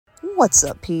What's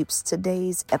up, peeps?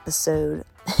 Today's episode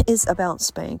is about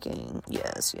spanking.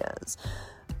 Yes.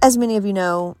 As many of you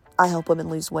know, I help women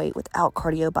lose weight without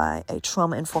cardio by a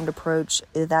trauma-informed approach.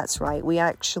 That's right. We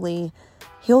actually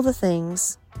heal the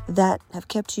things that have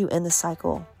kept you in the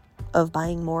cycle of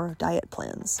buying more diet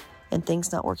plans and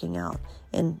things not working out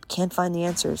and can't find the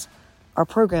answers. Our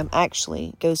program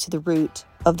actually goes to the root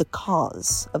of the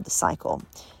cause of the cycle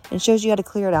and shows you how to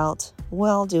clear it out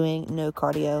while doing no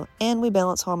cardio, and we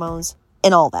balance hormones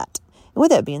and all that. And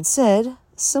with that being said,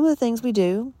 some of the things we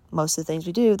do, most of the things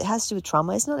we do that has to do with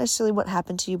trauma, it's not necessarily what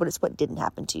happened to you, but it's what didn't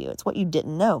happen to you. It's what you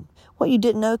didn't know. What you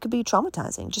didn't know could be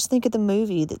traumatizing. Just think of the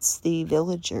movie that's The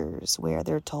Villagers, where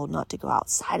they're told not to go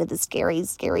outside of the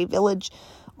scary village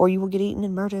or you will get eaten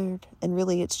and murdered. And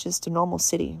really, it's just a normal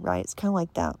city, right? It's kind of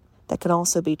like that. That could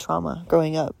also be trauma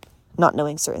growing up, not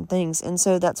knowing certain things. And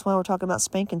so that's why we're talking about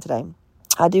spanking today.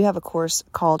 I do have a course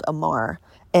called Amar,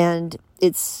 and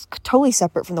it's totally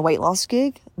separate from the weight loss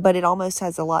gig, but it almost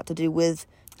has a lot to do with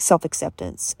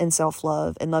self-acceptance and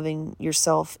self-love and loving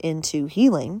yourself into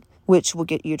healing, which will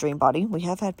get you your dream body. We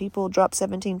have had people drop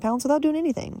 17 pounds without doing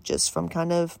anything, just from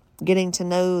kind of getting to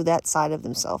know that side of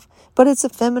themselves. But it's a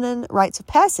feminine rites of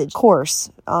passage course,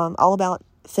 all about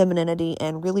femininity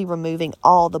and really removing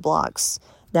all the blocks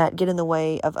that get in the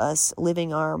way of us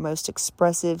living our most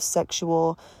expressive,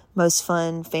 sexual, most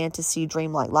fun, fantasy,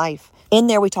 dreamlike life. In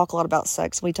there, we talk a lot about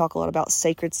sex. We talk a lot about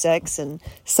sacred sex and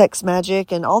sex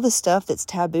magic and all the stuff that's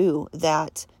taboo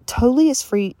that totally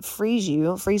frees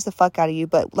the fuck out of you.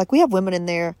 But like, we have women in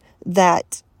there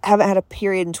that haven't had a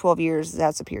period in 12 years.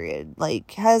 That's a period.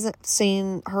 Like, hasn't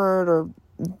seen, heard, or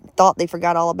thought they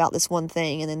forgot all about this one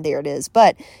thing, and then there it is.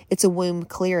 But it's a womb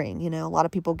clearing. You know, a lot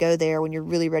of people go there when you're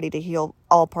really ready to heal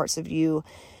all parts of you,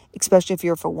 especially if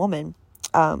you're a woman.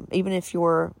 Even if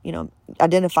you're,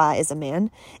 identify as a man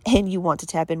and you want to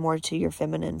tap in more to your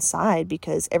feminine side,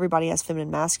 because everybody has feminine,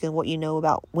 masculine, what you know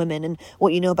about women and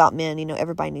what you know about men,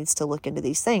 everybody needs to look into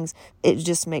these things. It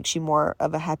just makes you more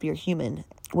of a happier human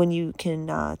when you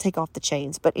can take off the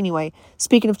chains. But anyway,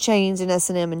 speaking of chains and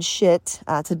S&M and shit,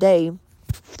 today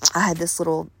I had this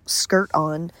little skirt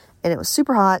on, and it was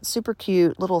super hot, super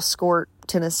cute, little skirt,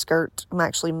 tennis skirt. I'm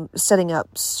actually setting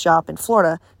up shop in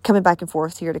Florida, coming back and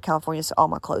forth here to California, so all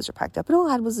my clothes are packed up. And all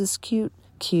I had was this cute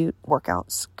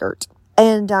workout skirt.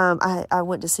 And I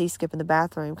went to see Skip in the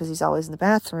bathroom, because he's always in the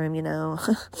bathroom,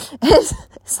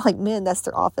 It's like, man, that's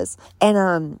their office.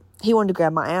 And he wanted to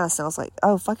grab my ass, and I was like,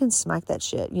 oh, fucking smack that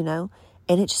shit, And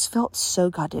it just felt so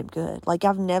goddamn good. Like,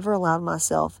 I've never allowed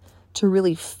myself to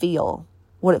really feel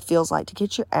what it feels like to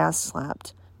get your ass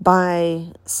slapped by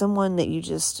someone that you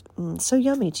just, so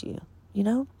yummy to you,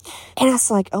 And I was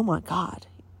like, oh my God,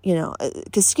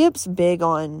 because Skip's big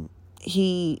on,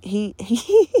 he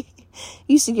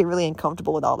used to get really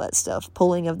uncomfortable with all that stuff,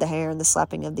 pulling of the hair and the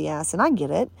slapping of the ass. And I get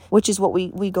it, which is what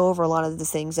we go over a lot of the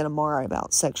things in Amara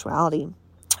about sexuality,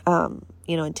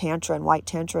 and tantra and white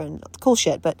tantra and cool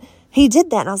shit. But he did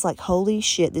that, and I was like, holy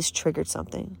shit, this triggered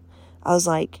something. I was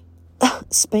like,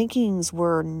 spankings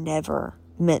were never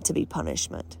meant to be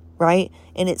punishment, right?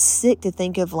 And it's sick to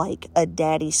think of like a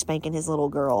daddy spanking his little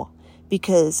girl,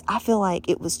 because I feel like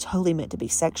it was totally meant to be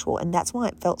sexual. And that's why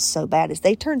it felt so bad, is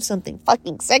they turned something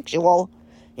fucking sexual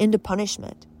into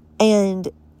punishment. And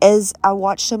as I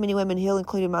watched so many women heal,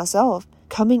 including myself,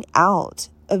 coming out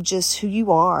of just who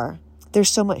you are, there's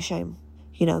so much shame.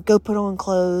 Go put on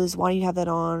clothes. Why do you have that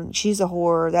on? She's a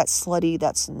whore. That's slutty.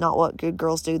 That's not what good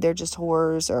girls do. They're just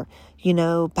whores. Or,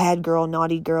 bad girl,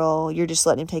 naughty girl. You're just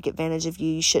letting him take advantage of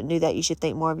you. You shouldn't do that. You should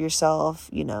think more of yourself.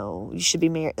 You should be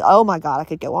married. Oh my God, I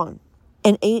could go on.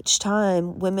 And each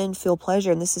time women feel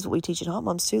pleasure, and this is what we teach in Hot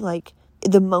Moms too, like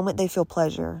the moment they feel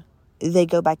pleasure, they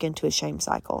go back into a shame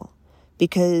cycle,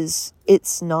 because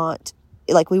it's not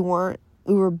like we were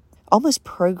almost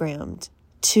programmed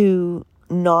to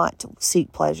not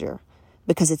seek pleasure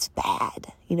because it's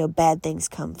bad. Bad things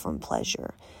come from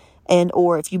pleasure.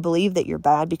 Or if you believe that you're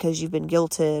bad because you've been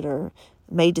guilted or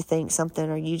made to think something,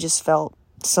 or you just felt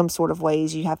some sort of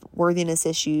ways, you have worthiness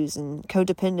issues and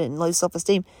codependent and low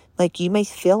self-esteem, like you may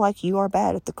feel like you are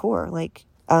bad at the core.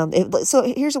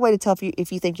 So here's a way to tell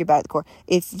if you think you're bad at the core.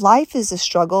 If life is a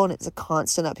struggle and it's a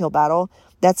constant uphill battle,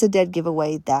 that's a dead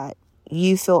giveaway that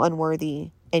you feel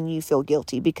unworthy and you feel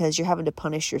guilty, because you're having to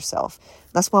punish yourself.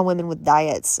 That's why women with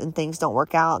diets and things don't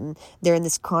work out, and they're in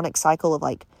this chronic cycle of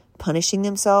like punishing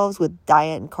themselves with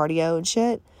diet and cardio and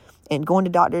shit, and going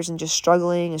to doctors and just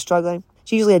struggling.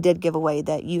 It's usually a dead giveaway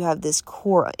that you have this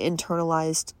core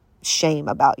internalized shame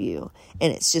about you,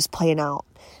 and it's just playing out.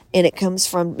 And it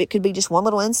could be just one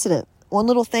little incident one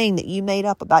little thing that you made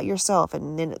up about yourself,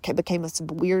 and then it became a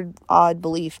weird, odd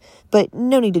belief. But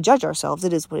no need to judge ourselves.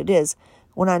 It is what it is.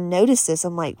 When I noticed this,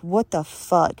 I'm like, what the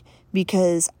fuck?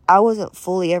 Because I wasn't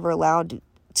fully ever allowed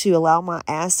to allow my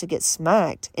ass to get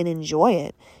smacked and enjoy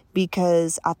it,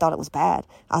 because I thought it was bad.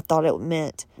 I thought it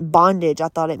meant bondage. I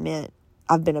thought it meant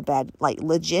I've been a bad, like,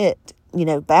 legit,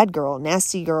 bad girl,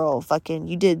 nasty girl, fucking,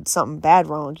 you did something bad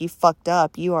wrong. You fucked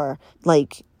up. You are,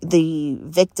 like, the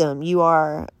victim. You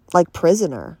are, like,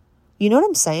 prisoner. You know what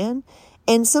I'm saying?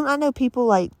 And I know people,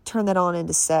 like, turn that on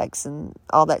into sex and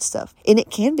all that stuff. And it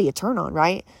can be a turn on,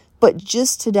 right? But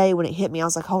just today when it hit me, I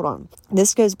was like, hold on.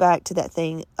 This goes back to that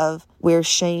thing of where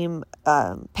shame,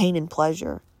 pain, and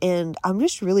pleasure. And I'm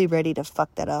just really ready to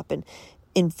fuck that up and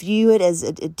view it as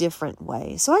a different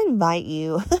way. So I invite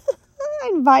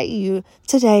you,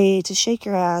 today to shake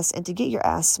your ass and to get your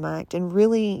ass smacked. And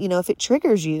really, if it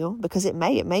triggers you, because it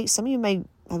may, some of you may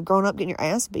have grown up getting your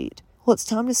ass beat. Well, it's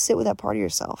time to sit with that part of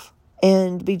yourself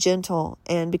and be gentle.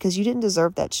 And because you didn't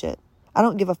deserve that shit. I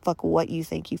don't give a fuck what you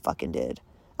think you fucking did.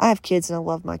 I have kids and I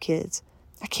love my kids.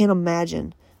 I can't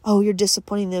imagine, oh, you're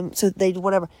disappointing them so they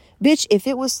whatever. Bitch, if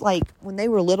it was like when they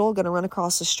were little going to run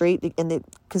across the street and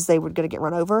because they were going to get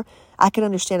run over, I could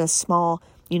understand a small,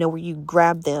 where you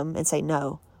grab them and say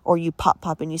no, or you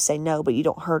pop and you say no, but you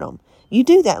don't hurt them. You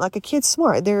do that. Like, a kid's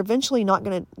smart. They're eventually not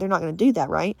going to do that,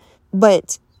 right?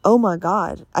 But oh my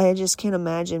God, I just can't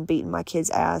imagine beating my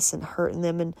kid's ass and hurting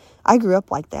them. And I grew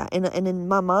up like that. And in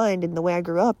my mind and the way I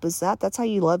grew up is that's how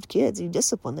you loved kids. You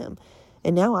discipline them.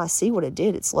 And now I see what it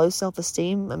did. It's low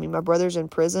self-esteem. I mean, my brother's in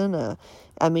prison.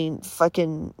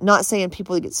 Fucking, not saying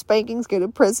people that get spankings go to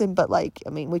prison, but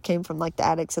we came from like the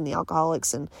addicts and the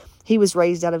alcoholics, and he was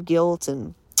raised out of guilt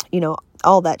and,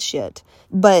 all that shit.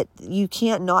 But you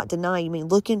can't not deny,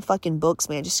 look in fucking books,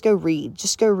 man. Just go read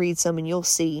some and you'll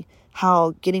see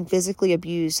how getting physically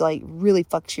abused, really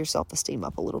fucks your self-esteem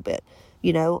up a little bit,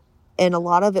 And a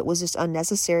lot of it was just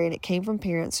unnecessary, and it came from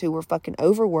parents who were fucking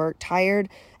overworked, tired,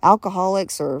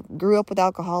 alcoholics, or grew up with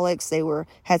alcoholics. They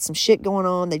had some shit going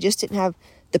on. They just didn't have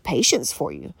the patience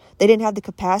for you. They didn't have the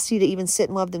capacity to even sit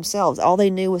and love themselves. All they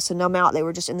knew was to numb out. They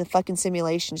were just in the fucking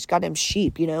simulation, just goddamn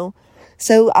sheep,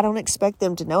 So I don't expect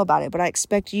them to know about it, but I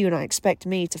expect you and I expect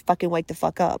me to fucking wake the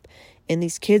fuck up. And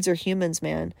these kids are humans,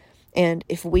 man. And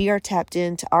if we are tapped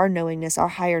into our knowingness, our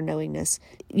higher knowingness,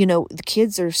 the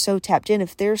kids are so tapped in.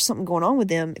 If there's something going on with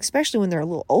them, especially when they're a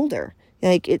little older,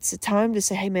 it's a time to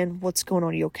say, hey man, what's going on?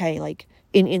 Are you okay?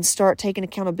 And start taking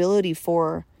accountability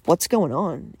for what's going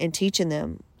on and teaching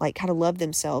them how to love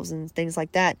themselves and things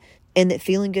like that. And that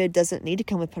feeling good doesn't need to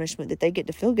come with punishment, that they get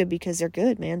to feel good because they're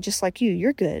good, man. Just like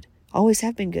you're good. Always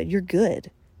have been good. You're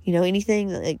good.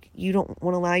 Anything you don't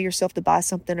want to allow yourself to buy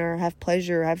something or have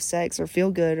pleasure or have sex or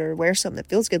feel good or wear something that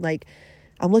feels good.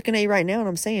 I'm looking at you right now and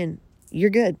I'm saying,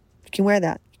 you're good. You can wear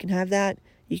that. You can have that.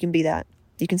 You can be that.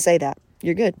 You can say that.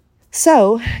 You're good.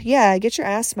 So yeah, get your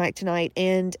ass smacked tonight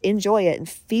and enjoy it and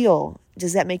feel.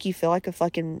 Does that make you feel like a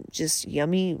fucking just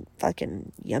yummy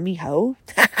hoe?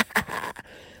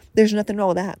 There's nothing wrong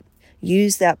with that.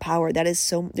 Use that power.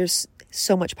 There's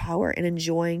so much power in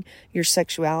enjoying your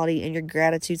sexuality and your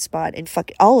gratitude spot and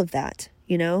all of that,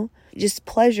 just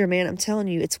pleasure, man. I'm telling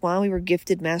you, it's why we were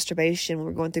gifted masturbation when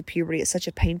we're going through puberty. It's such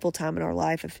a painful time in our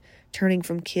life of turning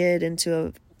from kid into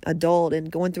a adult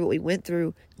and going through what we went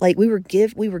through. We were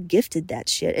gifted that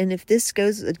shit. And if this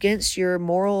goes against your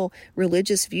moral,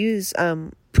 religious views,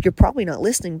 you're probably not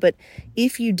listening. But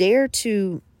if you dare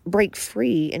to break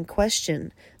free and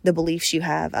question the beliefs you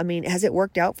have, has it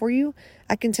worked out for you?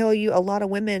 I can tell you a lot of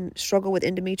women struggle with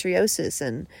endometriosis,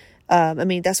 and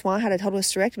that's why I had a total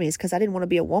hysterectomy, is because I didn't want to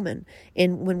be a woman.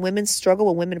 And when women struggle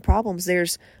with women problems,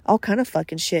 there's all kind of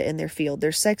fucking shit in their field.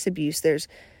 There's sex abuse. There's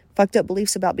fucked up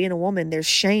beliefs about being a woman. There's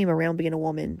shame around being a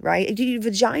woman, right?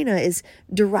 Vagina is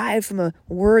derived from a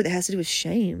word that has to do with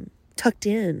shame, tucked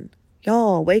in.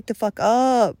 Y'all, wake the fuck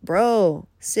up, bro,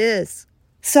 sis.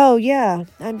 So yeah,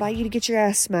 I invite you to get your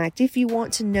ass smacked. If you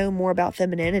want to know more about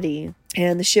femininity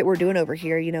and the shit we're doing over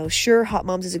here, sure, Hot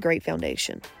Moms is a great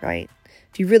foundation, right?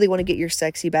 If you really want to get your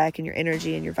sexy back and your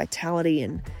energy and your vitality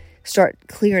and start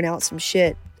clearing out some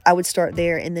shit, I would start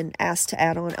there and then ask to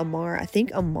add on Amar. I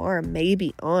think Amar may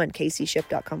be on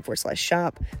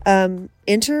kcship.com/shop.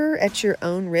 Enter at your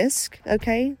own risk,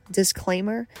 okay?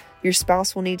 Disclaimer, your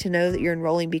spouse will need to know that you're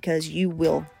enrolling because you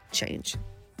will change.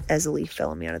 As a leaf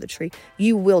fell on me out of the tree,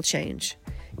 you will change.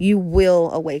 You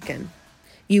will awaken.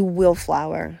 You will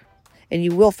flower. And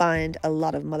you will find a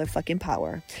lot of motherfucking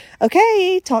power.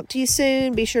 Okay, talk to you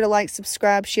soon. Be sure to like,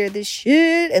 subscribe, share this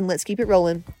shit, and let's keep it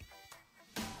rolling.